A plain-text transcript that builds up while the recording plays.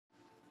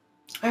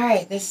All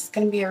right, this is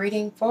going to be a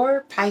reading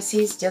for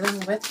Pisces dealing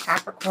with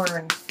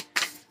Capricorn.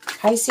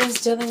 Pisces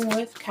dealing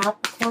with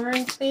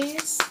Capricorn,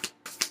 please.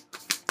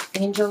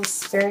 Angels,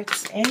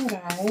 spirits, and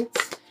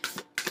guides.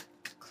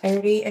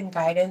 Clarity and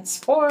guidance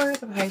for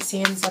the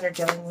Pisceans that are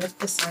dealing with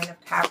the sign of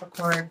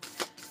Capricorn.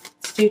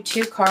 Let's do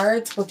 2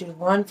 cards. We'll do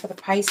 1 for the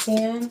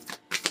Piscean.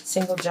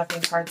 Single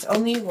jumping cards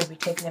only. We'll be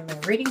taking them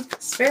in a reading.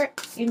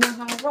 Spirit, you know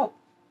how to roll.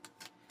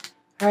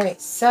 All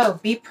right, so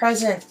be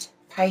present,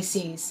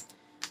 Pisces.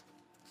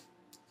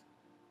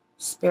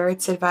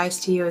 Spirit's advice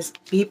to you is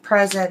be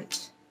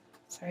present.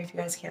 Sorry if you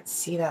guys can't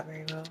see that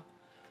very well.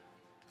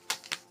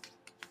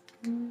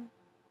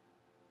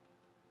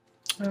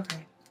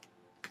 Okay.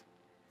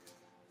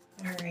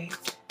 All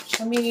right.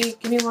 Give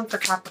me one for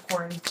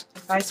Capricorn.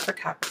 Advice for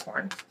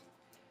Capricorn.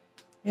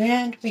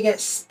 And we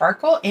get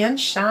Sparkle and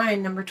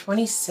Shine, number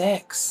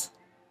 26.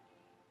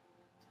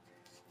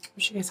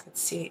 Wish you guys could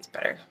see these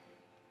better.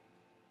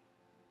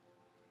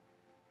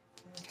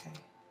 Okay.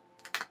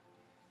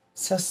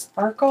 So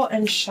Sparkle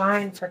and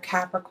Shine for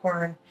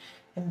Capricorn,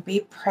 and be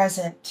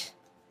present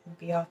and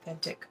be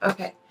authentic.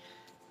 Okay.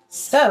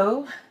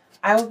 So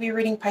I will be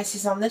reading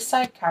Pisces on this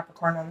side,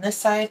 Capricorn on this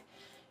side.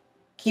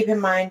 Keep in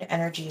mind,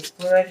 energy is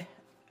fluid.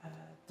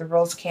 The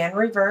roles can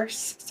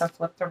reverse, so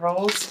flip the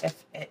roles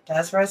if it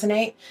does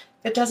resonate.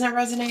 If it doesn't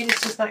resonate,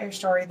 it's just not your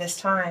story this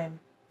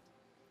time.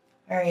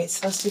 All right,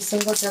 so let's do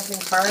single jumping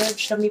cards.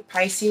 Show me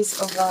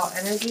Pisces overall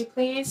energy,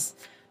 please.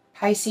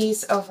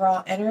 Pisces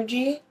overall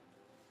energy.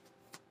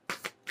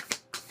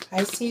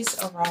 Pisces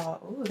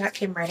overall. Ooh, that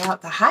came right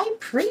out. The High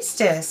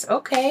Priestess.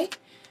 Okay.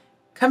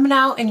 Coming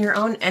out in your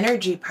own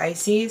energy,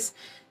 Pisces.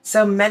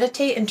 So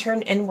meditate and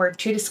turn inward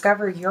to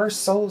discover your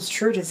soul's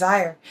true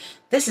desire.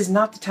 This is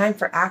not the time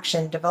for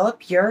action.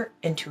 Develop your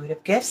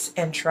intuitive gifts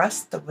and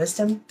trust the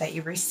wisdom that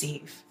you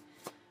receive.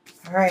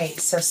 All right,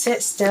 so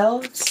sit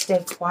still,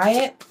 stay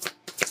quiet.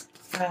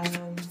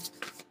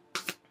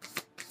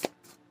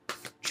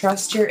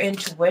 Trust your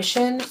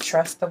intuition,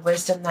 trust the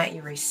wisdom that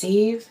you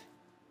receive.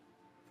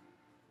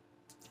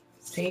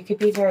 So you could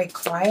be very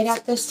quiet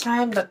at this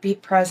time, but be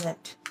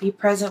present. Be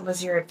present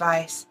was your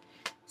advice.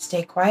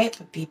 Stay quiet,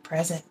 but be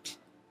present.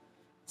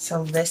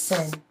 So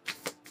listen.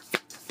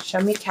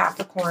 Show me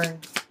Capricorn.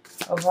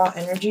 Overall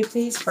energy,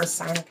 please, for a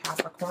sign of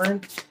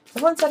Capricorn.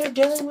 The ones that are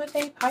dealing with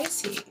a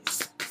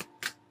Pisces.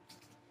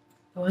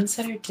 The ones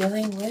that are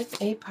dealing with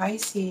a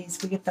Pisces.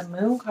 We get the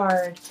Moon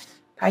card.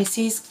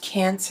 Pisces,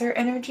 Cancer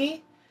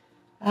energy.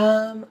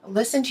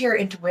 Listen to your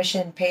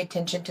intuition. Pay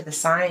attention to the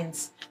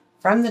signs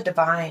from the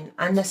divine.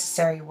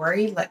 Unnecessary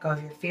worry. Let go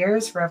of your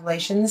fears.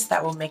 Revelations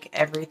that will make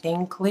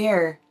everything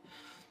clear.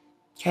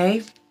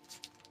 Okay,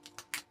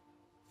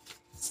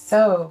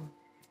 so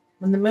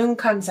when the moon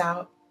comes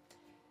out,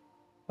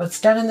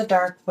 what's done in the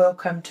dark will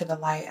come to the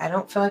light. I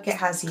don't feel like it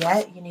has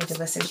yet. You need to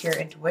listen to your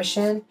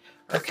intuition,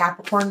 or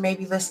Capricorn may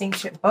be listening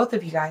to it. Both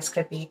of you guys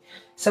could be.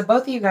 So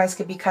both of you guys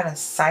could be kind of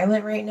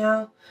silent right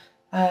now.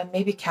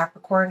 Maybe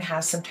Capricorn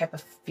has some type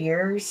of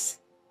fears,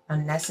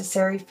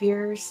 unnecessary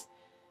fears.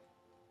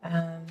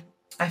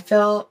 I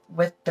feel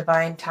with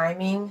divine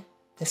timing,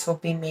 this will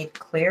be made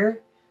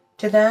clear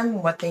to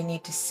them what they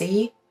need to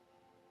see.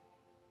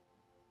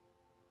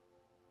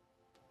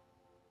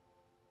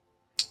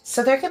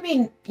 So there could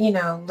be,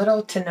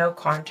 little to no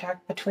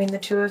contact between the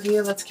two of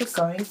you. Let's keep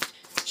going.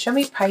 Show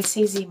me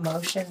Pisces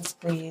emotions,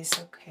 please.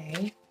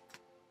 Okay.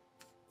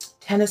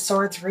 10 of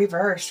Swords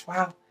reversed.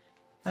 Wow.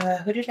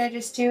 Who did I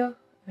just do?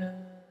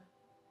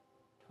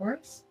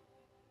 Taurus?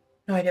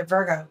 No, I did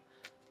Virgo.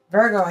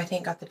 Virgo, I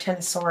think, got the 10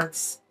 of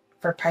Swords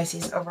for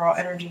Pisces overall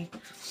energy.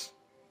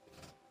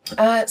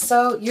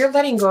 So you're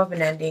letting go of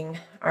an ending,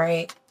 all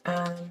right?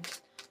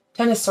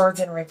 10 of Swords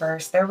in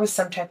reverse. There was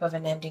some type of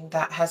an ending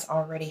that has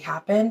already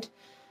happened.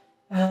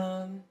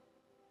 The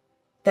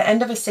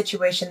end of a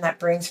situation that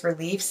brings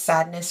relief,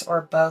 sadness,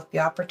 or both. The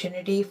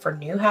opportunity for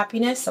new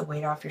happiness, a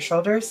weight off your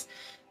shoulders.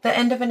 The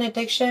end of an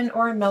addiction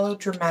or a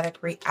melodramatic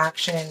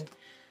reaction.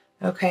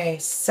 Okay,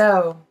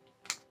 so...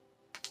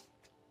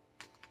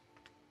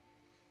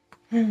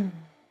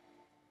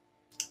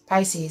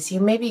 Pisces, you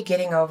may be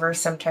getting over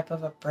some type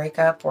of a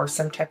breakup or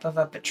some type of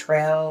a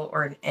betrayal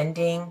or an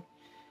ending.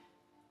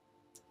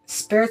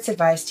 Spirit's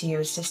advice to you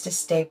is just to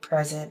stay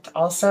present.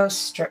 Also,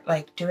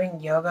 like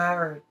doing yoga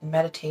or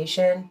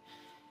meditation.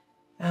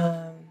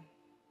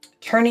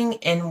 Turning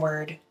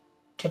inward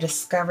to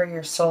discover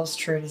your soul's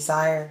true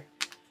desire.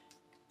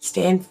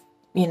 Stand,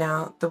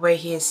 the way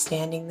he is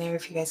standing there,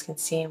 if you guys can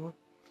see him.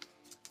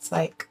 It's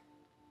like...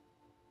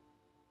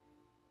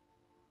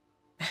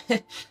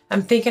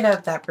 I'm thinking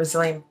of that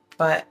Brazilian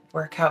butt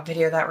workout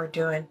video that we're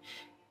doing.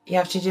 You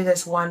have to do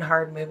this one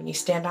hard move, and you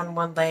stand on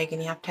one leg,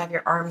 and you have to have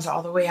your arms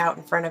all the way out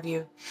in front of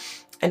you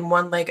and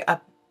one leg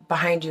up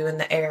behind you in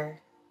the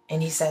air.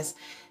 And he says,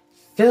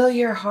 feel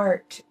your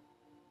heart,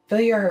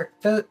 feel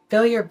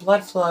your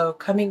blood flow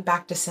coming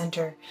back to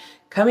center,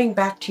 coming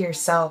back to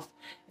yourself.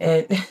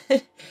 And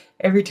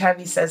every time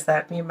he says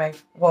that,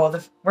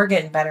 we're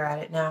getting better at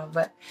it now,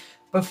 but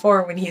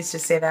before, when he used to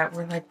say that,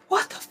 we're like,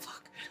 what the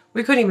fuck?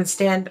 We couldn't even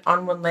stand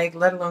on one leg,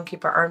 let alone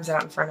keep our arms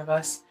out in front of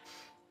us.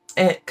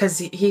 Because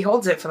he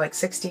holds it for like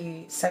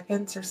 60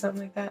 seconds or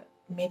something like that.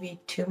 Maybe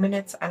 2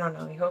 minutes. I don't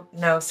know.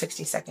 No,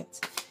 60 seconds.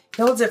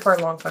 He holds it for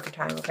a long fucking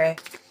time, okay?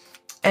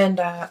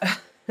 And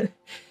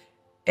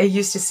it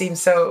used to seem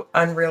so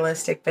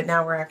unrealistic, but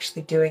now we're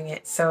actually doing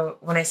it. So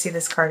when I see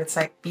this card, it's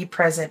like, be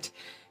present.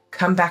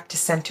 Come back to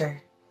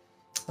center.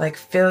 Like,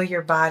 feel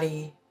your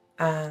body.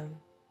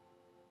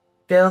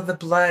 Feel the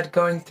blood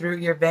going through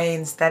your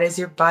veins. That is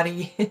your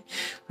body.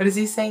 What does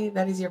he say?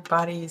 That is your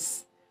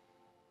body's...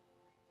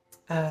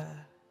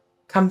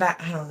 come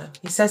back. I don't know.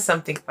 He says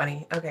something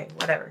funny. Okay,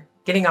 whatever.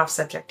 Getting off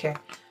subject here.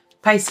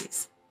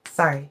 Pisces.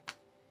 Sorry.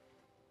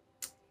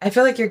 I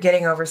feel like you're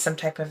getting over some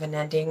type of an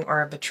ending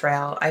or a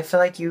betrayal. I feel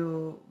like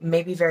you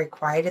may be very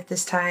quiet at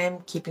this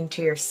time, keeping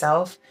to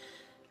yourself.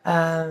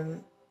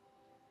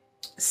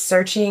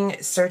 Searching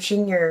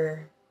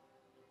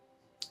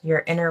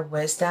your inner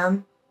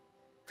wisdom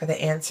for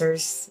the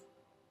answers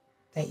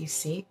that you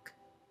seek.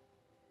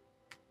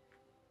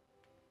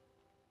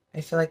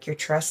 I feel like you're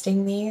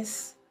trusting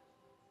these.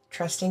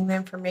 Trusting the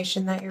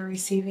information that you're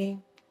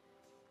receiving.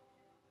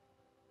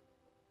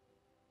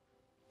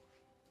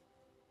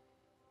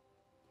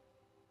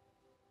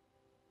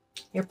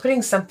 You're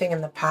putting something in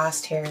the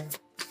past here.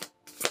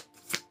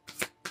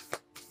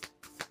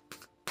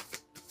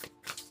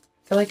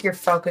 I feel like you're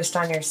focused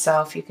on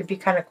yourself. You could be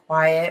kind of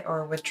quiet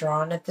or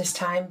withdrawn at this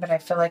time, but I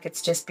feel like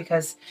it's just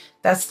because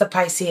that's the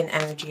Piscean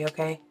energy,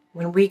 okay?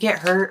 When we get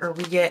hurt or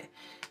we get,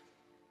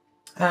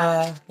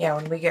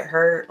 when we get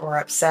hurt or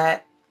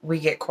upset, we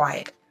get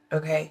quiet,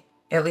 okay?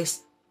 At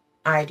least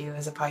I do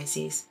as a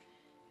Pisces.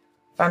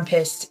 If I'm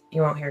pissed,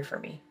 you won't hear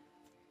from me.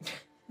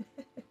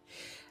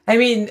 I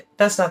mean,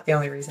 that's not the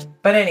only reason.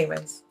 But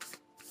anyways,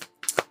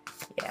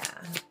 yeah.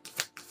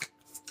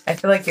 I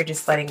feel like you're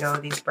just letting go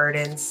of these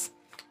burdens.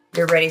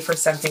 You're ready for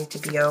something to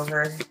be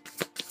over.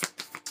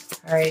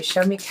 All right,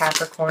 show me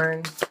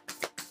Capricorn.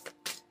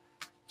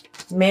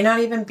 You may not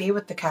even be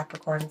with the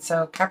Capricorn.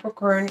 So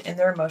Capricorn, in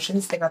their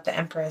emotions, they got the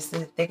Empress.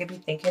 They could be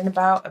thinking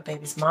about a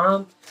baby's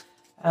mom,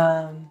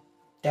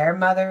 their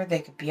mother. They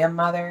could be a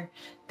mother.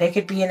 They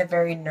could be in a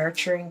very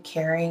nurturing,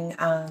 caring,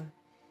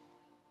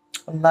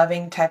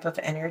 loving type of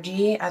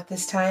energy at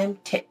this time.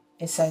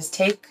 It says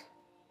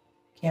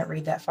can't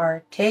read that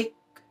far.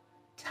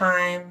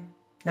 Time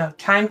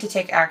to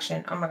take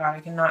action. Oh my God,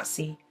 I cannot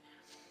see.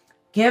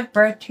 Give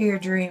birth to your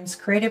dreams.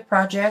 Creative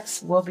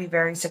projects will be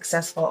very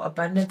successful.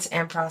 Abundance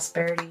and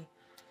prosperity.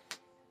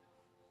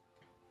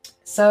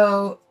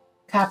 So,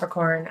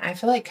 Capricorn, I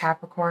feel like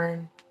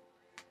Capricorn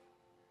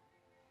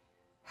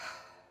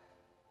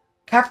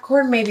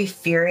may be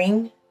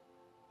fearing.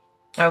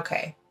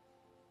 Okay.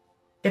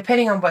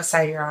 Depending on what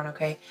side you're on,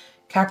 okay?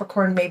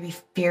 Capricorn may be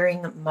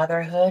fearing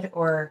motherhood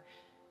or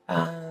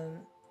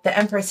the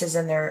Empress is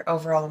in their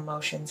overall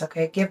emotions,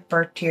 okay? Give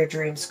birth to your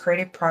dreams.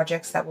 Creative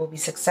projects that will be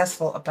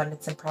successful.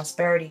 Abundance and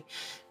prosperity.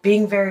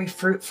 Being very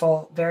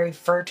fruitful, very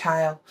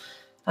fertile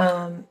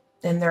in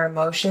their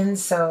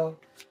emotions. So,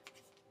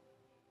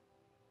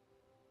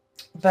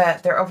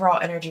 but their overall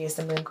energy is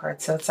the Moon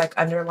card. So it's like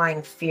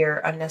underlying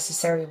fear,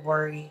 unnecessary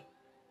worry.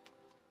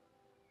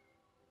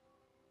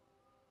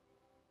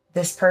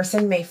 This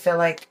person may feel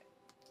like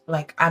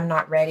I'm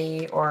not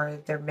ready, or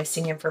they're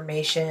missing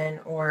information,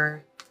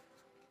 or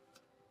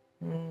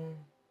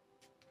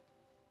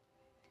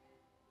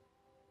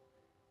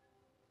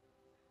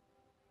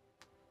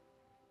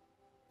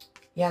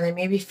yeah, they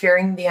may be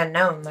fearing the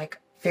unknown, like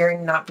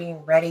fearing not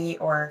being ready,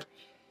 or,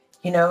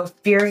 you know,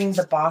 fearing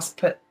the boss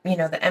the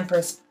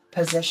Empress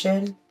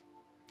position,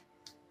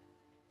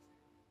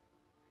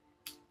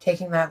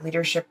 taking that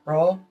leadership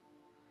role.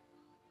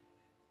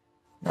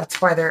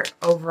 That's why their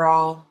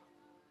overall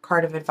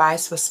card of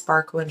advice was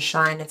sparkle and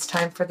shine. It's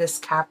time for this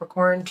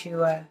Capricorn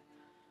to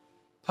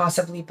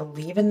possibly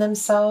believe in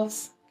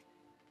themselves.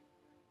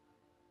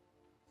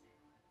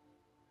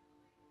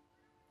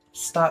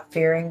 Stop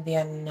fearing the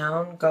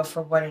unknown. Go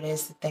for what it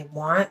is that they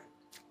want.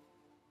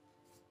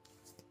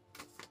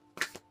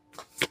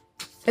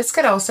 This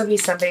could also be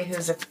somebody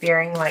who's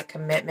fearing like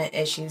commitment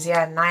issues.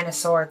 Yeah, 9 of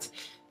Swords.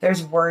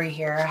 There's worry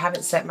here. I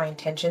haven't set my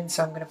intention,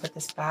 so I'm going to put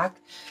this back.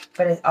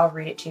 But I'll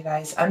read it to you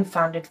guys.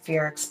 Unfounded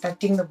fear,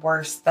 expecting the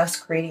worst, thus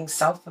creating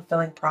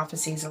self-fulfilling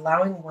prophecies,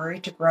 allowing worry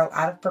to grow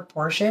out of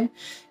proportion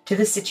to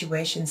the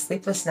situation,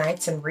 sleepless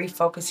nights, and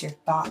refocus your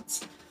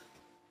thoughts.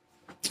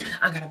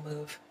 I gotta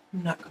move.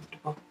 I'm not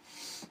comfortable.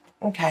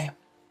 Okay.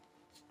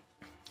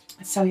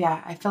 So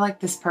yeah, I feel like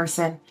this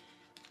person,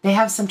 they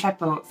have some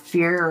type of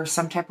fear or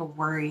some type of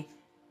worry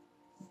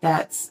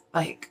that's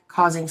like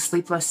causing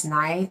sleepless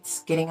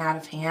nights, getting out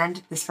of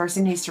hand. This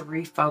person needs to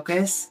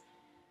refocus.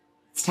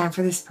 It's time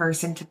for this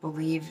person to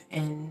believe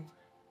in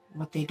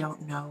what they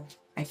don't know,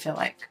 I feel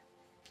like.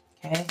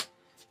 Okay.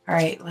 All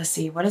right, let's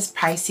see. What is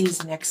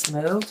Pisces' next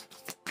move?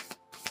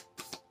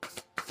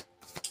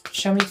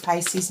 Show me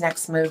Pisces'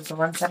 next move. The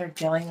ones that are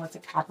dealing with a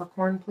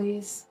Capricorn,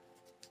 please.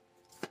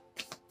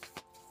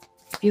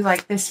 If you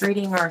like this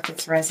reading or if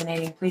it's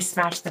resonating, please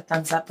smash the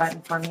thumbs up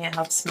button for me. It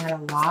helps me out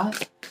a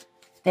lot.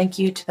 Thank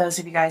you to those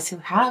of you guys who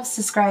have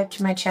subscribed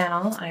to my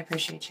channel. I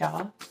appreciate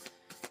y'all.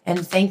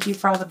 And thank you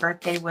for all the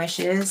birthday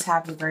wishes.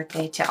 Happy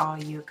birthday to all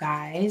you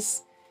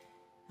guys.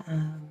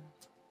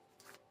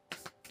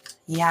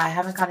 Yeah, I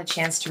haven't got a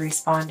chance to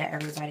respond to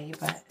everybody,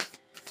 but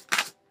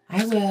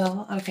I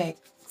will. Okay,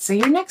 so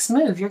your next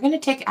move, you're going to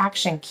take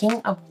action.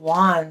 King of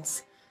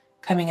Wands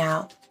coming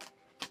out.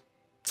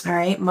 All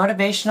right,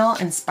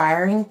 motivational,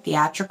 inspiring,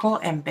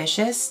 theatrical,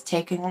 ambitious,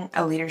 taking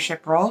a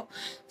leadership role,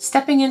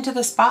 stepping into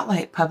the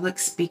spotlight, public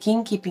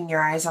speaking, keeping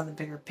your eyes on the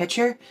bigger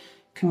picture,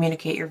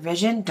 communicate your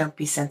vision, don't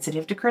be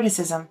sensitive to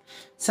criticism.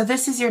 So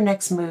this is your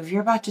next move.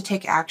 You're about to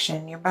take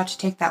action. You're about to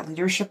take that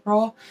leadership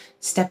role,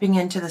 stepping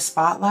into the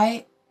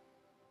spotlight.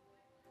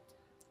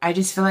 I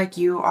just feel like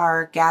you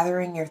are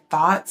gathering your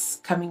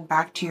thoughts, coming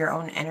back to your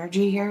own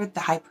energy here.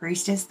 The High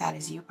Priestess, that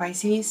is you,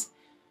 Pisces.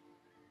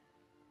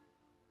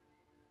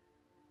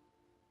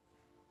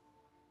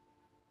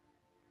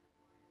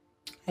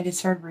 I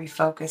just heard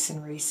refocus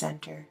and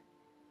recenter.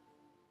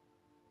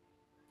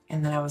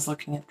 And then I was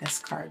looking at this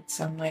card.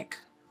 So I'm like,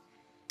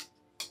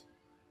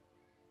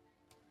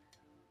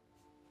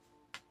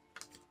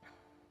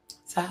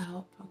 does that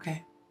help?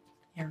 Okay.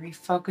 Yeah,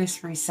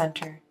 refocus,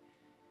 recenter.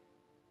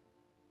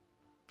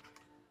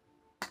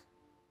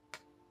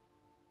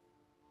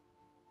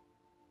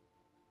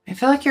 I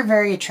feel like you're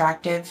very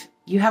attractive.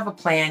 You have a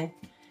plan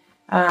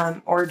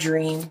or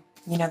dream.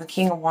 You know, the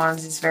King of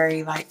Wands is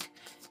very like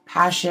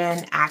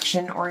passion,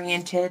 action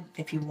oriented.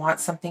 If he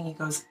wants something, he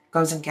goes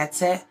and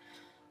gets it.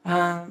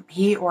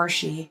 He or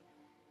she.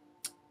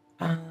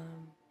 I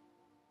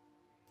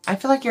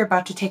feel like you're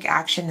about to take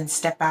action and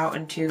step out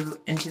into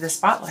the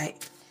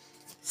spotlight.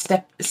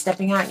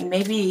 Stepping out. You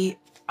may be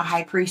a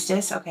High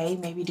Priestess. Okay,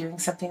 maybe doing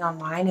something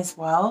online as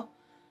well.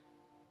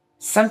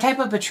 Some type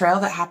of betrayal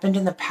that happened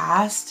in the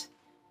past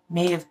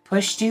may have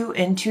pushed you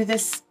into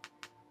this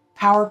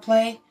power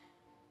play,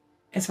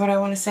 is what I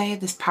want to say.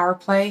 This power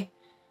play.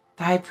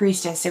 The High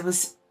Priestess. It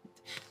was...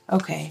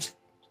 Okay.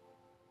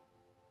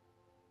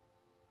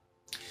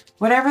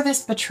 Whatever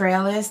this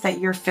betrayal is that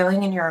you're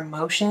feeling in your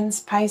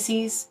emotions,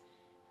 Pisces,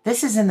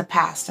 this is in the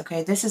past,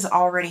 okay? This has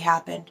already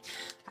happened.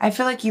 I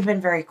feel like you've been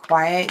very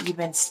quiet. You've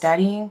been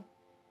studying.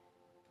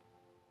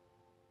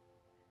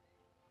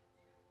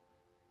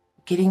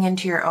 Getting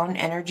into your own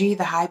energy,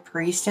 the High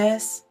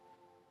Priestess.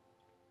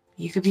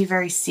 You could be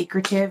very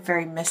secretive,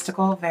 very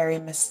mystical, very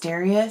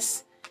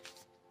mysterious.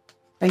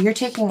 But you're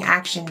taking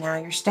action now.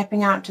 You're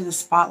stepping out into the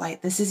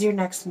spotlight. This is your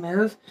next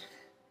move.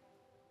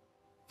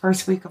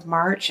 First week of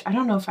March. I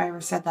don't know if I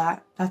ever said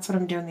that. That's what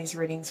I'm doing these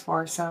readings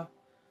for. So,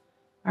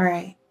 all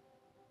right.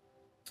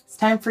 It's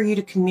time for you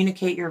to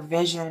communicate your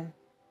vision.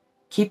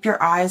 Keep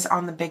your eyes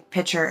on the big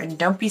picture and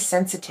don't be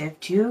sensitive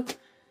to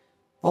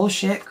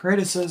bullshit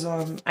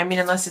criticism. I mean,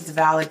 unless it's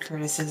valid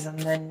criticism,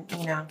 then,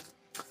 you know,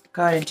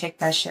 go ahead and take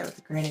that shit with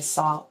a grain of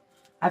salt.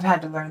 I've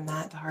had to learn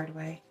that the hard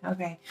way.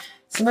 Okay,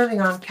 so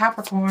moving on.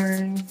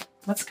 Capricorn.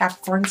 What's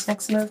Capricorn's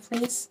next move,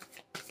 please?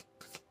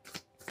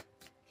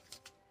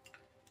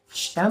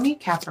 Show me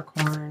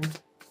Capricorn.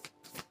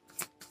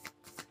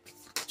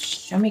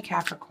 Show me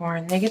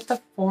Capricorn. They get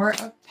the Four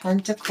of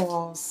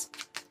Pentacles.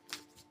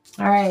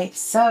 All right,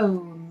 so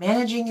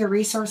managing your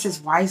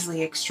resources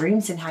wisely,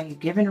 extremes in how you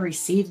give and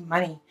receive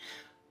money,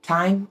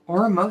 time,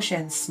 or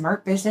emotions,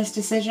 smart business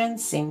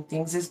decisions, seeing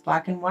things as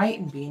black and white,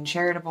 and being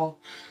charitable.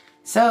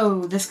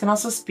 So this can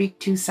also speak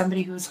to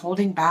somebody who's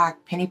holding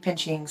back, penny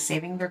pinching,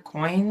 saving their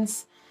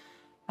coins.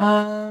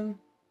 You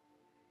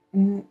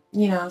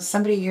know,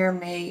 somebody here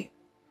may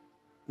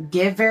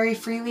give very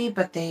freely,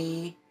 but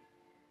they...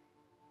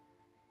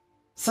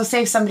 So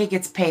say if somebody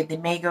gets paid, they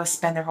may go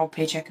spend their whole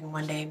paycheck in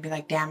one day and be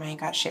like, damn, I ain't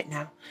got shit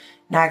now.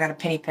 Now I got a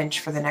penny pinch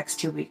for the next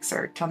 2 weeks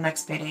or till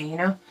next payday, you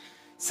know?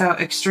 So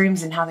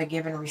extremes in how they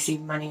give and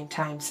receive money and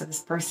time. So this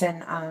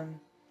person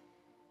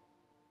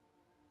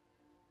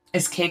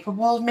is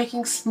capable of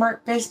making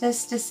smart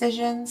business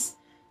decisions,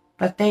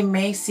 but they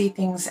may see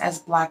things as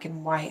black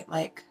and white.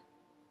 Like,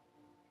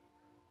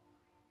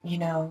 you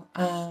know,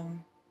 how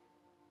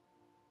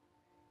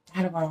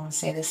do I want to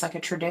say this? Like a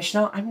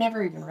traditional... I've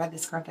never even read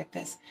this card like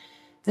this.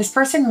 This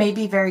person may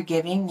be very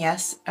giving,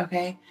 yes,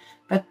 okay,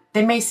 but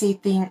they may see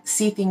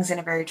things in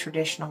a very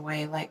traditional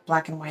way, like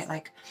black and white,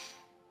 like,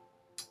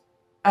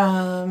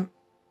 you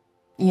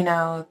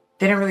know,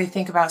 they don't really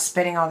think about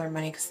spending all their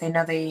money because they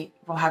know they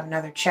will have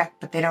another check,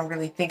 but they don't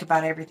really think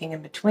about everything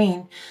in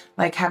between,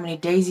 like how many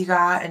days you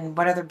got and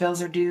what other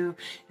bills are due.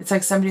 It's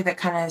like somebody that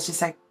kind of is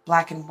just like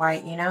black and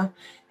white, you know,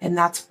 and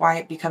that's why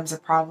it becomes a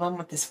problem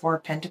with this Four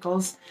of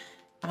Pentacles.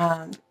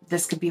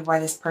 This could be why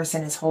this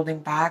person is holding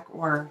back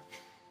or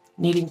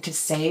needing to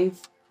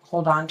save,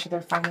 hold on to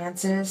their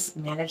finances,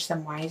 manage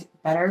them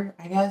better,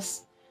 I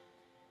guess.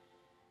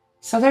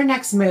 So their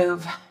next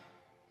move.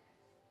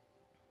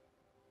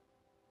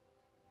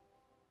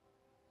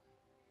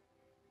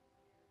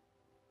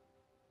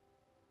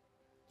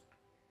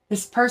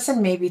 This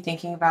person may be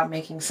thinking about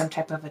making some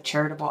type of a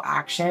charitable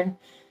action.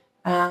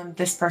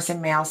 This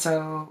person may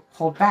also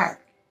hold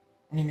back.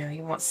 You know,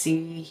 you won't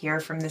hear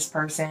from this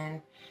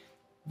person.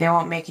 they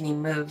won't make any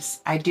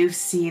moves. I do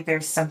see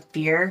there's some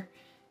fear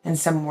and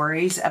some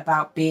worries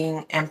about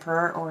being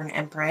emperor or an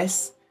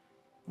empress.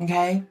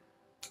 Okay?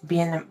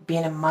 Being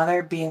a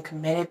mother, being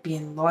committed,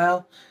 being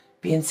loyal,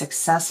 being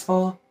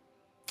successful,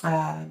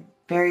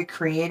 very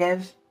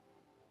creative,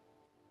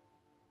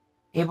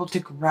 able to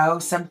grow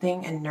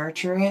something and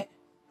nurture it,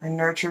 or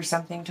nurture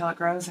something till it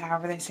grows,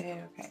 however they say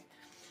it. Okay.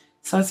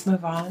 So let's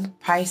move on.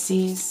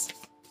 Pisces.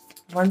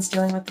 One's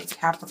dealing with the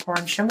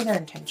Capricorn. Show me their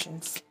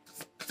intentions.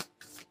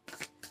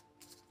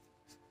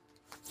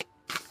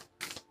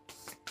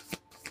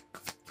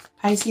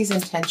 Pisces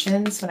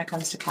intentions when it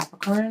comes to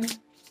Capricorn.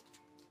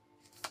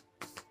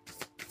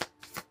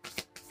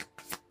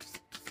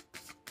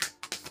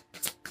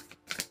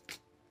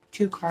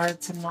 Two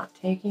cards. I'm not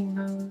taking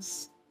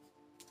those.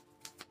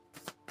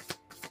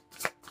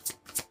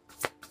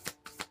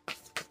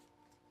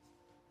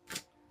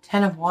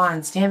 Ten of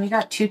Wands. Damn, you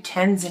got two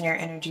tens in your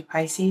energy,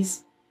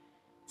 Pisces.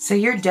 So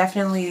you're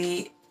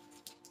definitely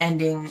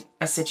ending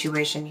a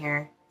situation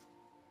here.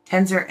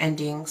 Tens are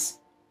endings.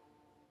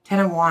 Ten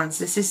of Wands.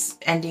 This is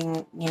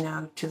ending, you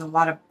know, to a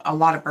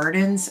lot of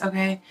burdens,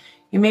 okay?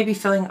 You may be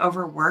feeling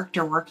overworked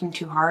or working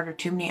too hard or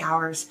too many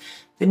hours.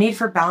 The need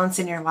for balance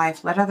in your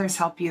life. Let others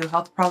help you.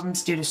 Health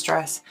problems due to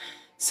stress.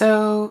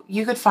 So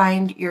you could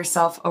find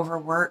yourself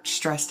overworked,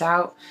 stressed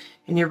out,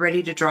 and you're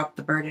ready to drop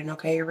the burden,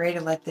 okay? You're ready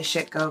to let this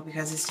shit go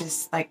because it's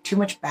just like too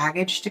much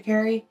baggage to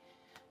carry,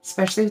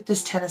 especially with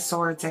this Ten of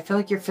Swords. I feel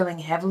like you're feeling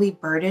heavily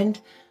burdened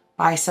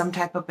by some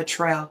type of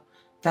betrayal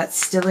that's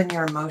still in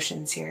your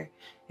emotions here.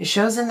 It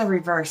shows in the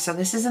reverse. So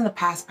this is in the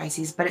past,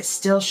 Pisces, but it's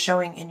still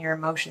showing in your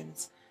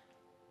emotions,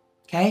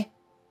 okay?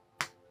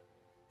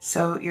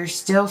 So you're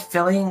still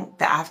feeling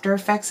the after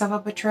effects of a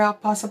betrayal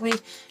possibly,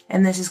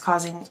 and this is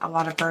causing a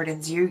lot of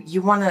burdens.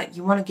 You want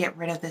to get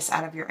rid of this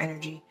out of your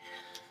energy.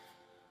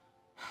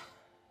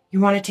 You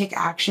want to take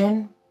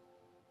action.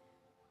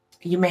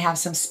 You may have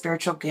some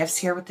spiritual gifts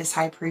here with this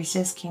High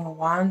Priestess, King of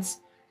Wands.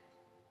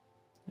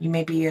 You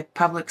may be a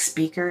public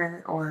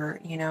speaker or,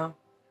 you know,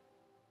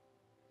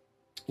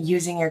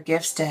 using your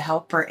gifts to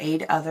help or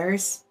aid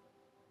others.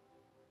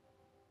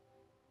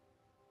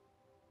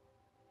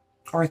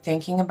 Or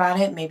thinking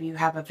about it. Maybe you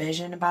have a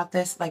vision about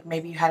this. Like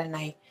maybe you had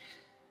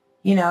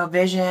a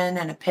vision,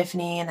 an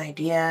epiphany, an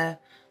idea,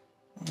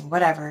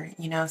 whatever.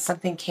 You know,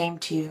 something came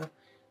to you.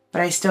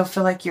 But I still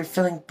feel like you're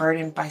feeling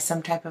burdened by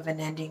some type of an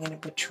ending and a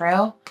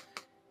betrayal.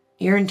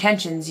 Your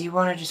intentions, you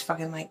want to just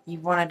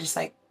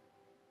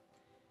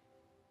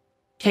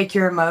take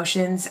your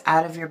emotions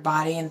out of your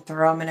body and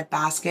throw them in a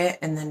basket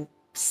and then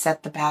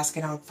set the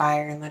basket on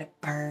fire and let it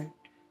burn.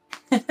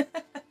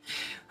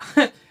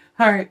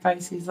 All right,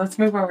 Pisces, let's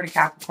move over to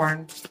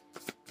Capricorn.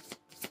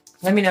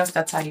 Let me know if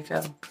that's how you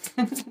feel.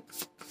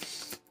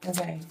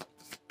 Okay.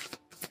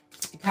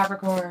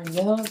 Capricorn,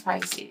 yellow,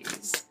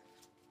 Pisces.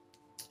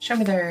 Show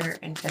me their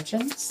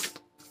intentions.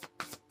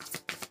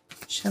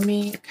 Show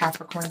me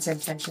Capricorn's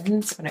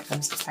intentions when it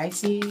comes to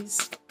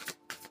Pisces.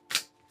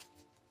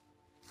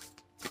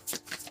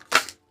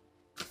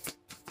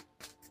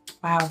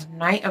 Wow,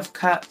 Knight of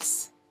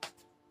Cups.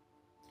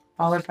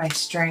 Followed by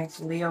Strength,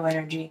 Leo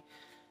energy.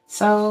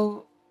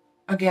 So,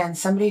 again,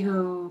 somebody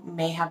who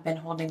may have been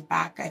holding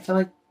back. I feel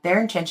like their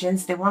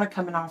intentions, they want to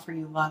come and offer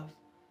you love.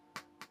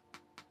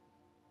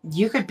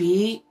 You could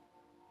be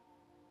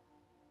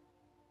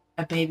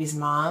a baby's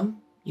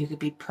mom. You could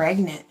be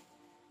pregnant.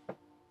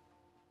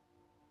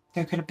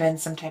 There could have been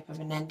some type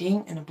of an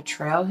ending and a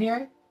betrayal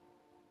here.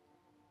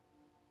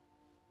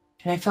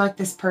 And I feel like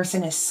this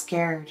person is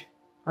scared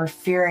or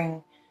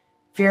fearing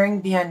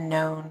the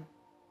unknown.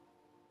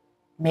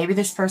 Maybe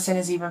this person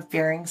is even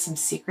fearing some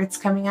secrets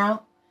coming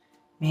out.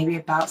 Maybe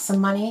about some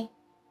money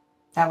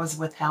that was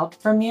withheld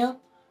from you.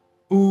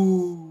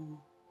 Ooh.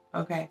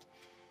 Okay.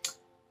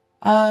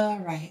 All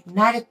right.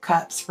 Knight of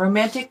Cups.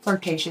 Romantic,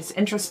 flirtatious,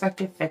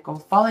 introspective, fickle,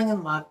 falling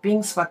in love,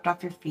 being swept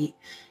off your feet.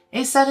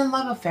 A sudden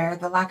love affair,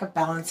 the lack of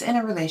balance in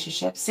a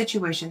relationship,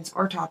 situations,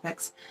 or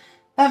topics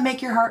that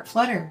make your heart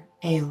flutter.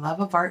 A love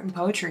of art and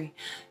poetry.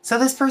 So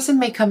this person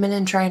may come in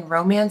and try and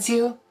romance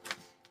you.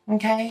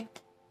 Okay?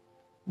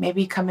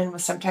 Maybe come in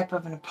with some type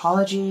of an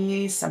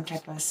apology, some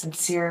type of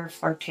sincere,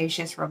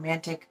 flirtatious,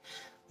 romantic,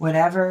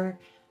 whatever.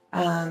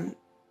 After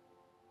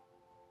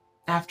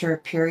a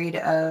period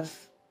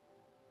of,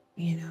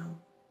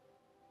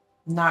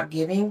 not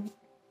giving.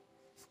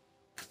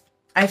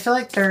 I feel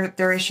like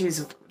their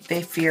issues,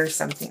 they fear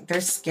something.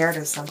 They're scared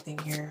of something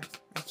here.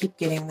 I keep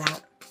getting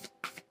that.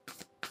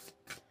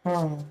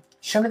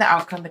 Show me the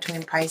outcome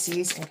between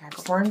Pisces and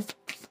Capricorn.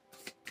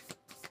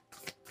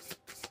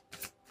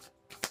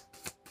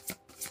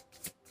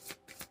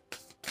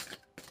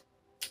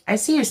 I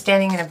see you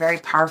standing in a very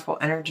powerful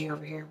energy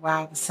over here.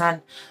 Wow, the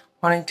sun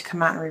wanting to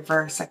come out in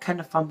reverse. I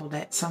kind of fumbled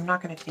it, so I'm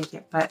not going to take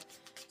it. But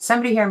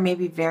somebody here may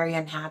be very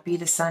unhappy.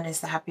 The sun is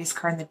the happiest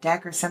card in the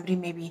deck. Or somebody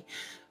may be,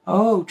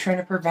 trying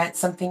to prevent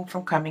something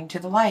from coming to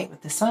the light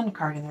with the sun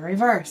card in the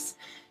reverse.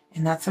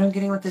 And that's what I'm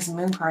getting with this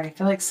moon card. I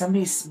feel like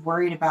somebody's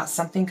worried about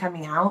something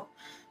coming out.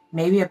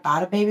 Maybe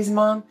about a baby's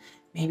mom.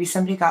 Maybe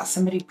somebody got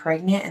somebody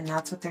pregnant and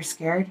that's what they're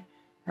scared.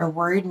 or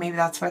worried. Maybe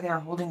that's why they're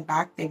holding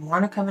back. They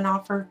want to come and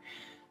offer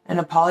an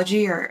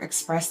apology or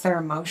express their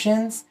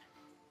emotions.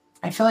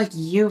 I feel like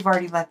you've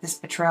already let this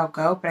betrayal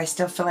go, but I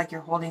still feel like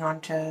you're holding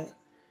on to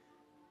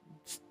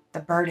the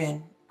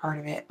burden part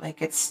of it.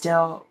 Like it's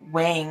still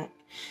weighing.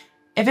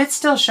 If it's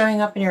still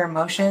showing up in your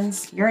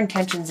emotions, your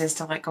intentions is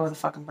to let go of the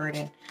fucking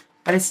burden.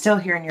 But it's still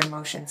here in your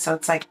emotions. So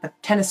it's like the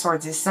Ten of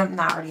Swords is something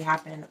that already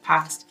happened in the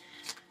past.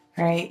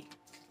 Right?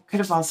 Could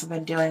have also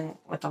been dealing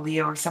with a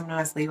Leo or someone who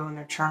has Leo in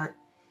their chart.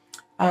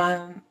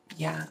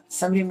 Yeah.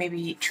 Somebody may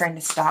be trying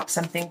to stop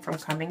something from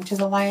coming to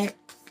the light.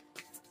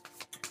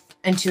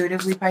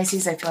 Intuitively,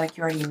 Pisces, I feel like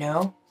you already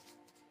know.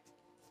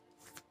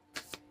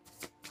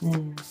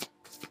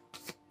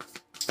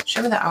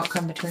 Show me the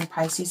outcome between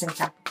Pisces and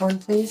Capricorn,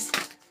 please.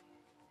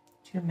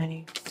 Too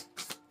many.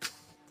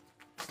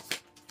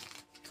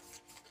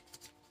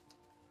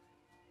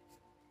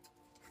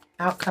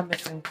 Outcome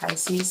between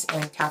Pisces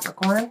and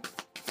Capricorn.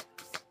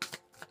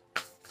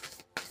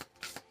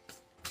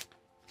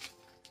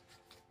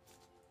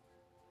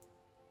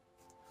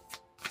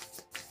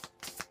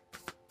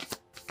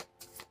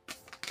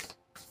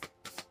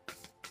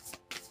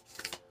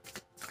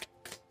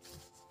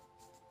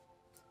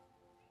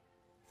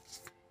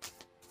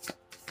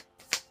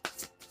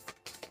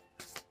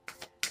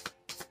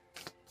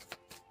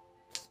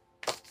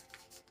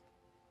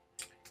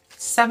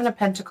 Seven of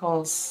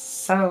Pentacles.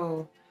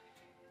 So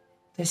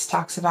this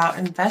talks about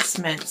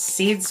investments,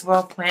 seeds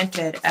well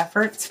planted,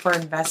 efforts for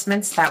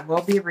investments that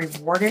will be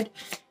rewarded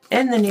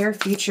in the near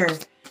future.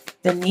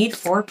 The need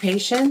for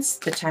patience,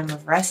 the time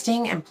of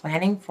resting and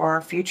planning for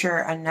our future,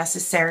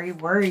 unnecessary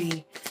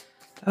worry.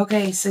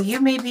 Okay, so you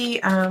may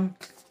be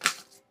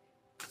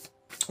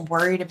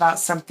worried about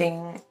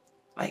something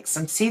like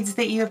some seeds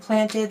that you have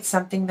planted,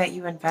 something that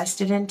you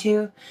invested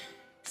into.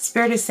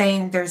 Spirit is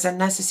saying there's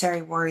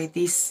unnecessary worry.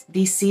 These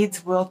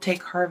seeds will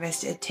take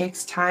harvest. It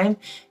takes time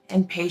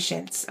and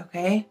patience,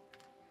 okay?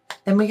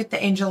 Then we get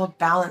the angel of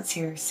balance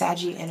here,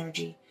 Saggy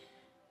energy.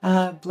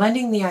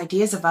 Blending the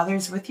ideas of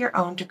others with your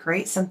own to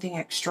create something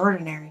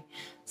extraordinary.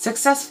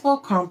 Successful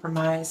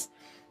compromise.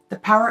 The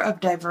power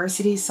of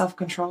diversity,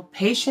 self-control,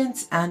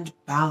 patience, and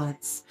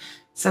balance.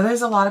 So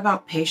there's a lot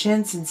about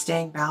patience and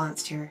staying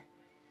balanced here.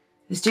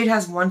 This dude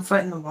has 1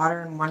 foot in the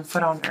water and 1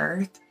 foot on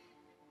earth.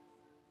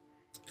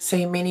 So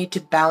you may need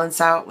to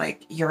balance out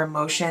like your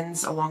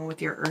emotions along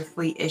with your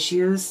earthly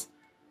issues.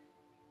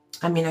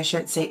 I mean, I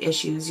shouldn't say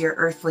issues, your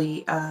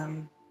earthly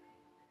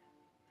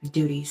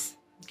duties,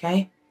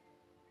 okay?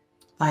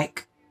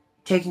 Like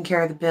taking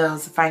care of the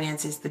bills, the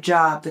finances, the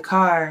job, the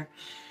car,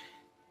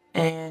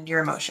 and your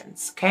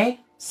emotions,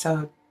 okay?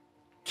 So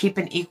keep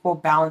an equal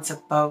balance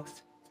of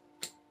both.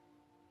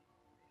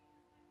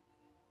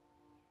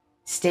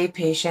 Stay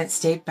patient,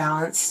 stay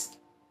balanced,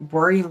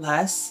 worry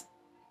less.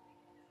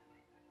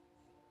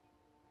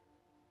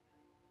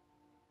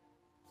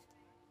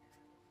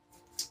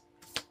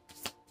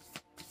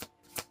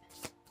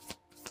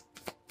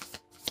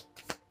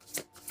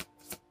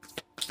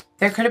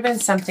 There could have been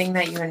something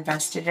that you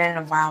invested in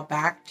a while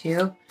back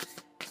too.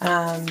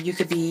 You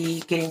could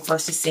be getting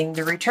close to seeing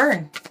the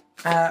return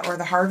or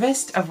the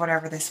harvest of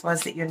whatever this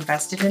was that you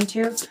invested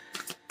into.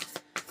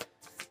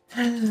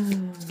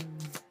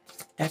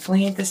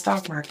 Definitely ain't the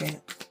stock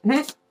market.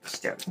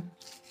 Just joking.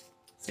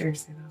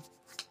 Seriously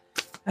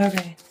though.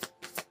 Okay.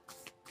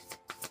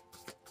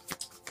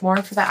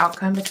 More for the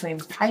outcome between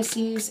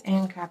Pisces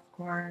and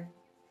Capricorn.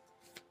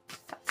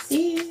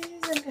 Pisces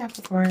and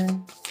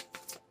Capricorn.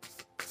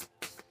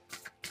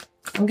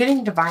 I'm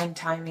getting divine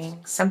timing.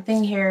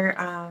 Something here,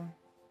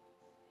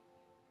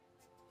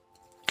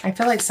 I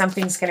feel like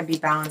something's going to be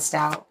balanced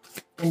out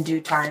in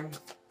due time.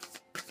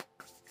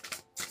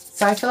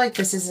 So I feel like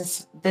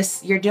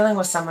you're dealing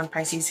with someone,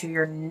 Pisces, who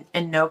you're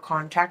in no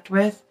contact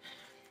with.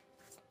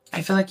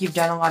 I feel like you've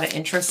done a lot of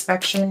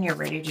introspection. You're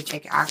ready to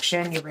take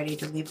action. You're ready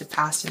to leave the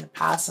past in the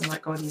past and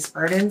let go of these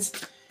burdens.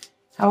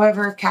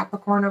 However,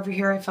 Capricorn over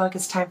here, I feel like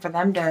it's time for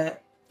them to,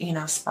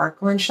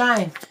 sparkle and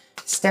shine.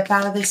 Step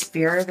out of this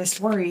fear, this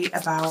worry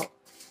about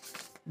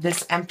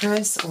this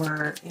Empress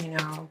or,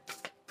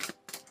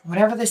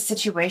 whatever the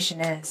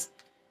situation is.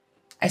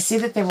 I see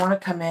that they want to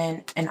come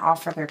in and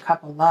offer their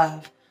cup of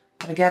love.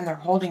 But again, they're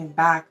holding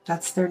back.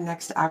 That's their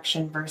next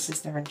action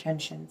versus their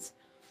intentions.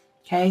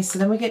 Okay, so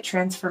then we get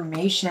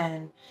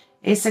transformation.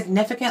 A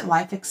significant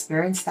life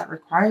experience that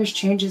requires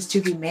changes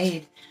to be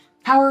made.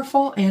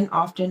 Powerful and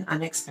often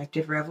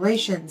unexpected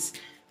revelations.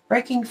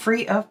 Breaking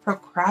free of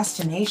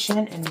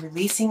procrastination and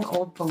releasing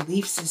old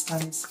belief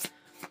systems.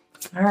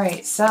 All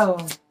right,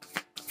 so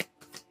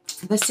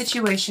the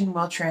situation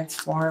will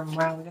transform.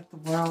 Wow, we got the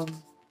world.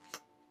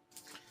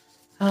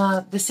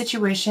 The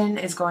situation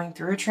is going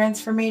through a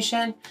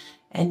transformation.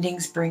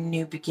 Endings bring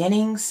new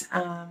beginnings.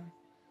 I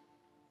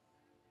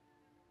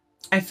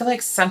feel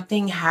like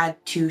something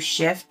had to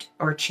shift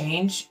or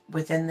change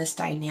within this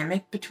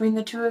dynamic between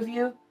the two of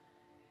you.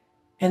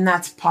 And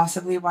that's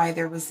possibly why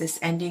there was this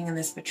ending and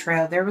this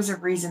betrayal. There was a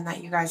reason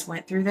that you guys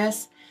went through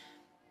this.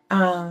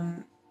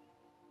 I'm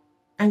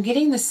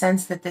getting the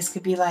sense that this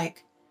could be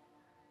like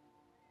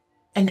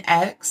an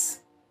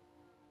ex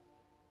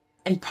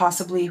And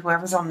possibly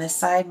whoever's on this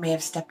side may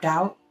have stepped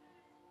out,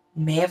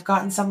 may have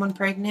gotten someone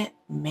pregnant,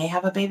 may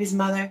have a baby's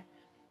mother.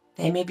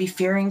 They may be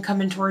fearing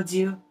coming towards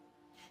you.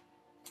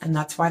 And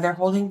that's why they're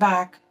holding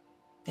back.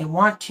 They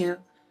want to.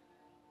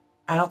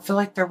 I don't feel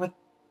like they're with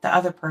the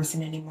other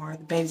person anymore,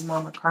 the baby's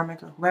mom or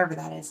karmic or whoever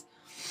that is.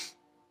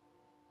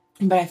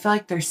 But I feel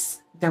like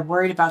they're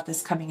worried about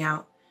this coming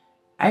out.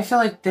 I feel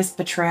like this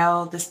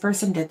betrayal, this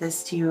person did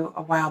this to you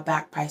a while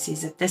back,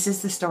 Pisces. If this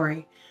is the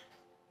story,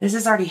 this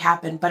has already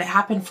happened, but it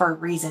happened for a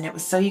reason. It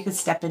was so you could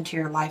step into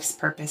your life's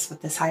purpose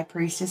with this High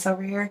Priestess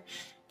over here,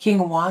 King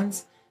of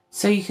Wands,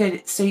 so you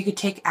could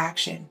take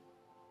action.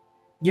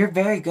 You're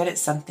very good at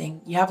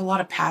something. You have a lot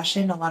of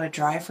passion, a lot of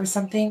drive for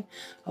something,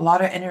 a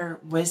lot of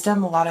inner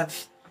wisdom, a lot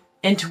of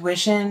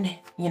intuition,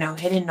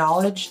 hidden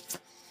knowledge.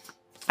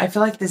 I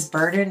feel like this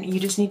burden, you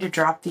just need to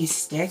drop these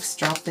sticks,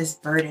 drop this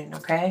burden,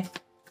 okay?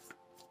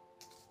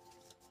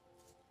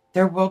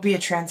 There will be a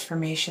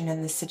transformation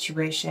in this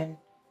situation.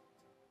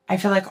 I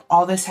feel like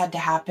all this had to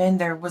happen.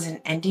 There was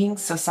an ending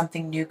so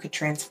something new could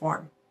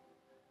transform.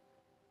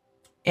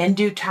 In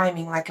due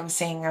timing, like I was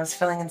saying, I was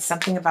feeling in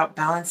something about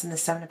balance in the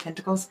Seven of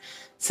Pentacles.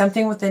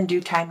 Something within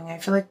due timing. I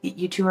feel like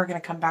you two are going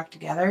to come back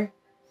together.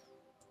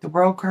 The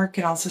World card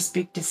can also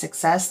speak to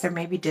success. There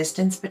may be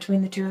distance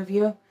between the two of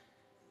you.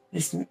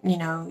 This,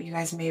 you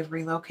guys may have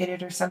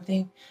relocated or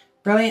something.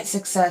 Brilliant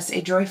success,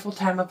 a joyful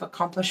time of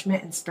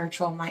accomplishment and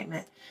spiritual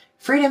enlightenment.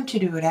 Freedom to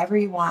do whatever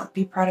you want.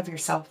 Be proud of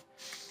yourself.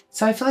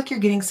 So I feel like you're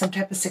getting some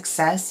type of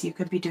success. You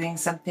could be doing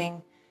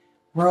something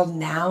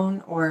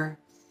world-renowned, or,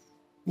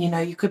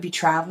 you could be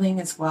traveling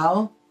as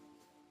well.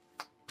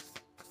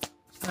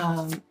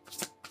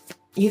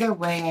 Either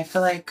way, I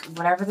feel like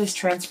whatever this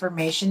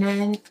transformation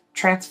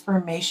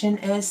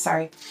is,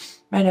 sorry,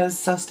 my nose is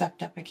so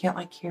stuffed up. I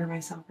can't hear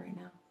myself right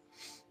now.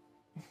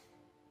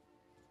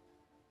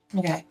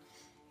 Okay.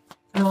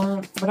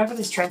 Whatever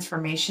this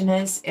transformation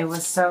is, it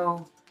was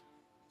so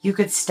you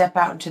could step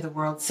out into the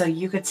world, so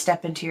you could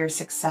step into your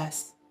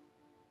success.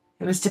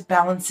 It was to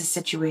balance the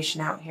situation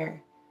out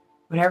here.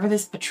 Whatever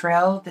this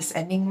betrayal, this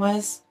ending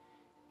was,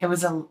 it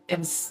was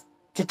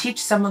to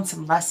teach someone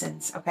some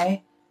lessons,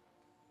 okay?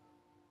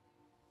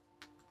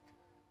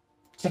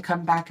 To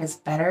come back as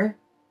better.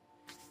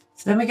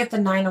 So then we get the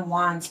Nine of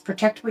Wands.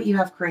 Protect what you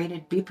have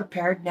created. Be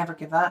prepared. Never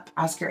give up.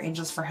 Ask your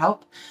angels for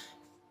help.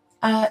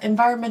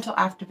 Environmental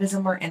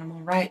activism or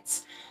animal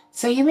rights.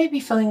 So you may be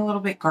feeling a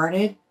little bit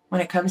guarded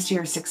when it comes to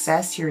your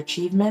success, your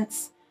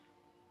achievements.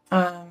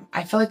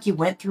 I feel like you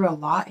went through a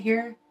lot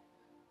here.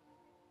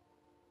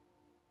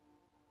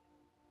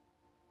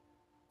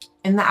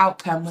 In the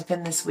outcome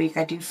within this week,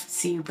 I do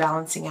see you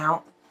balancing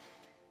out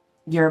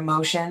your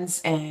emotions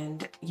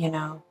and,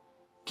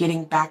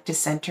 getting back to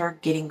center,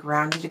 getting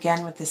grounded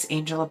again with this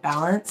angel of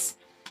balance.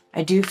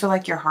 I do feel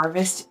like your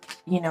harvest,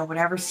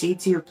 whatever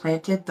seeds you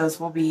planted, those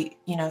will be,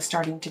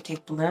 starting to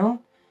take bloom.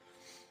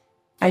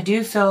 I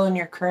do feel in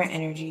your current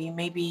energy, you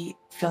may be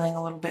feeling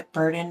a little bit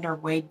burdened or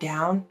weighed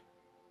down.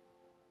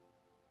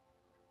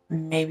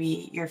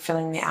 Maybe you're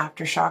feeling the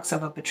aftershocks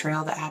of a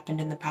betrayal that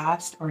happened in the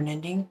past or an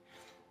ending.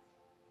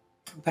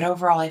 But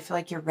overall, I feel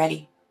like you're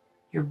ready.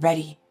 You're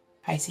ready,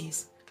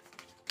 Pisces.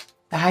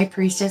 The High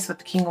Priestess with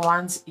the King of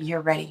Wands,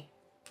 you're ready.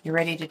 You're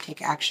ready to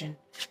take action.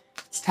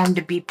 It's time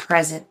to be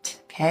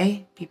present,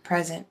 okay? Be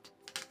present.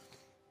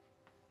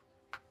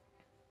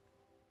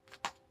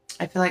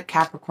 I feel like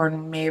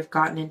Capricorn may have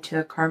gotten into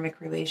a karmic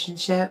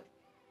relationship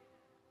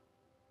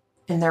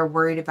and they're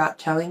worried about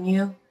telling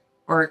you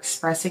or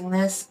expressing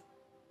this.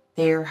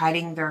 They're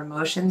hiding their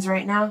emotions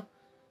right now.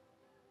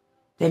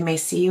 They may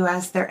see you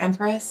as their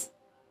empress,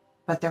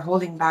 but they're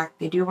holding back.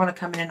 They do want to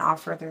come in and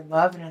offer their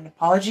love and an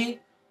apology.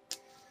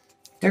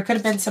 There could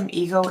have been some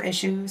ego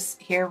issues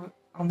here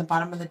on the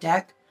bottom of the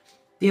deck.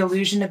 The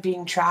illusion of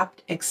being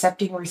trapped,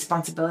 accepting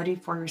responsibility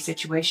for your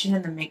situation,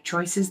 and then make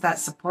choices that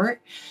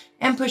support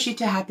and push you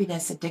to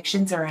happiness,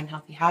 addictions, or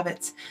unhealthy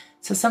habits.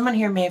 So someone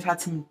here may have had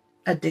some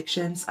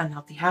addictions,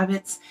 unhealthy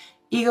habits,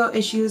 ego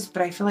issues,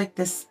 but I feel like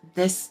this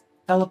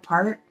fell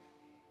apart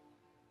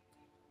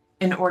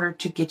in order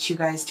to get you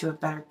guys to a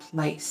better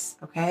place,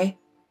 okay?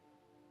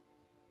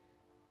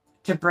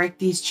 To break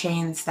these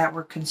chains that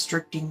were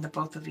constricting the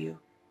both of you.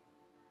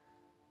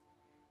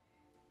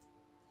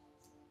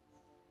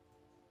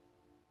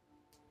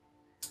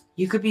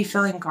 You could be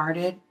feeling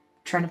guarded,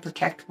 trying to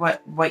protect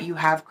what you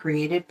have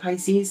created,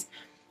 Pisces,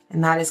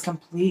 and that is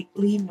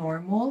completely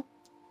normal.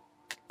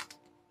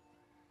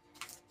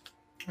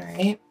 All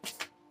right.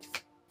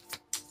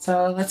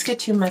 So let's get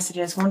 2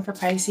 messages, one for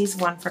Pisces,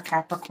 one for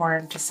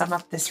Capricorn, to sum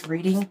up this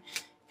reading.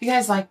 If you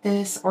guys like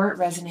this or it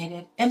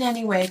resonated in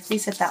any way,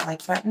 please hit that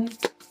like button.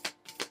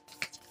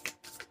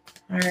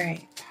 All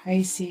right,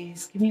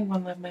 Pisces, give me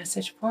one love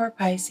message for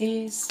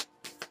Pisces.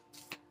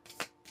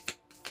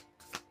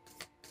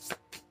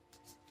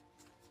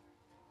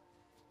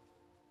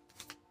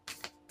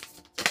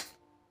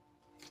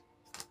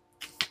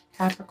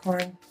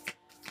 Capricorn,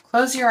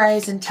 close your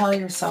eyes and tell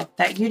yourself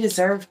that you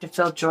deserve to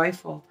feel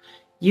joyful.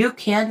 You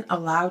can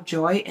allow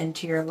joy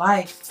into your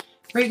life.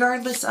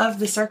 regardless of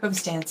the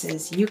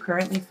circumstances you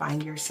currently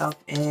find yourself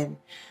in.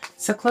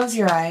 So close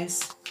your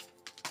eyes.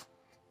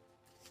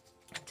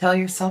 Tell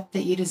yourself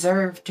that you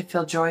deserve to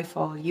feel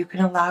joyful. You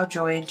can allow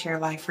joy into your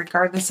life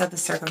regardless of the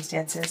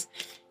circumstances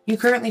you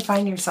currently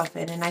find yourself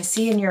in. And I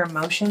see in your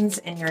emotions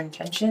and your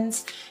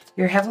intentions,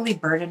 you're heavily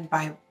burdened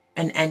by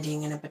an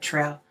ending and a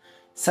betrayal.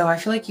 So I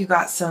feel like you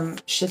got some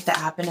shit that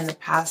happened in the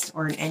past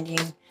or an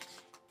ending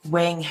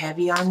weighing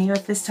heavy on you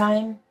at this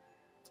time.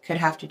 Could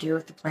have to do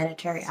with the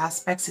planetary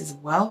aspects as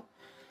well.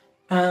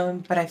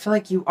 But I feel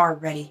like you are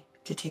ready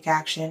to take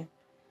action.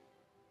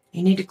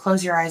 You need to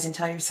close your eyes and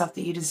tell yourself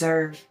that you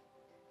deserve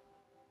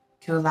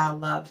to allow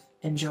love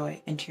and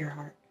joy into your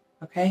heart.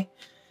 Okay?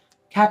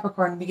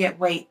 Capricorn, we get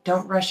wait.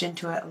 Don't rush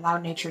into it. Allow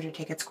nature to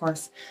take its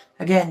course.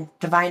 Again,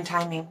 divine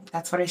timing.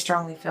 That's what I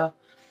strongly feel.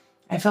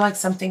 I feel like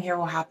something here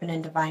will happen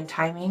in divine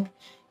timing.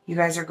 You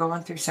guys are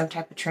going through some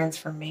type of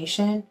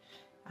transformation.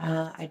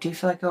 I do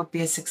feel like it will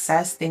be a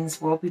success.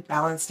 Things will be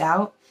balanced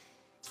out.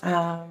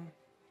 And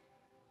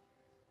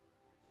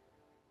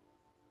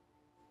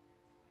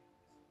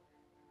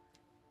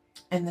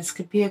this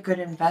could be a good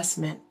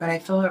investment. But I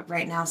feel like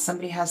right now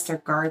somebody has their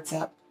guards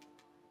up.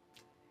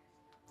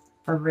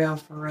 For real,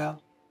 for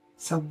real.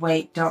 So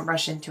wait, don't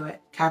rush into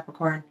it.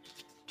 Capricorn,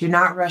 do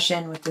not rush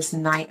in with this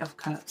Knight of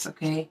Cups,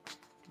 okay?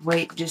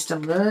 Wait just a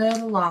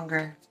little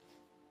longer.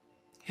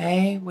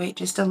 Okay, wait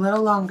just a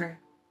little longer.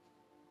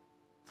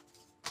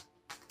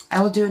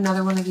 I will do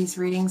another one of these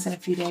readings in a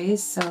few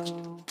days,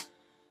 so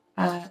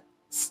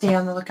stay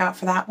on the lookout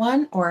for that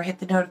one or hit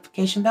the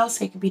notification bell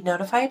so you can be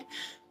notified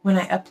when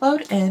I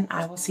upload, and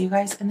I will see you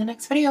guys in the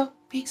next video.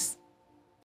 Peace.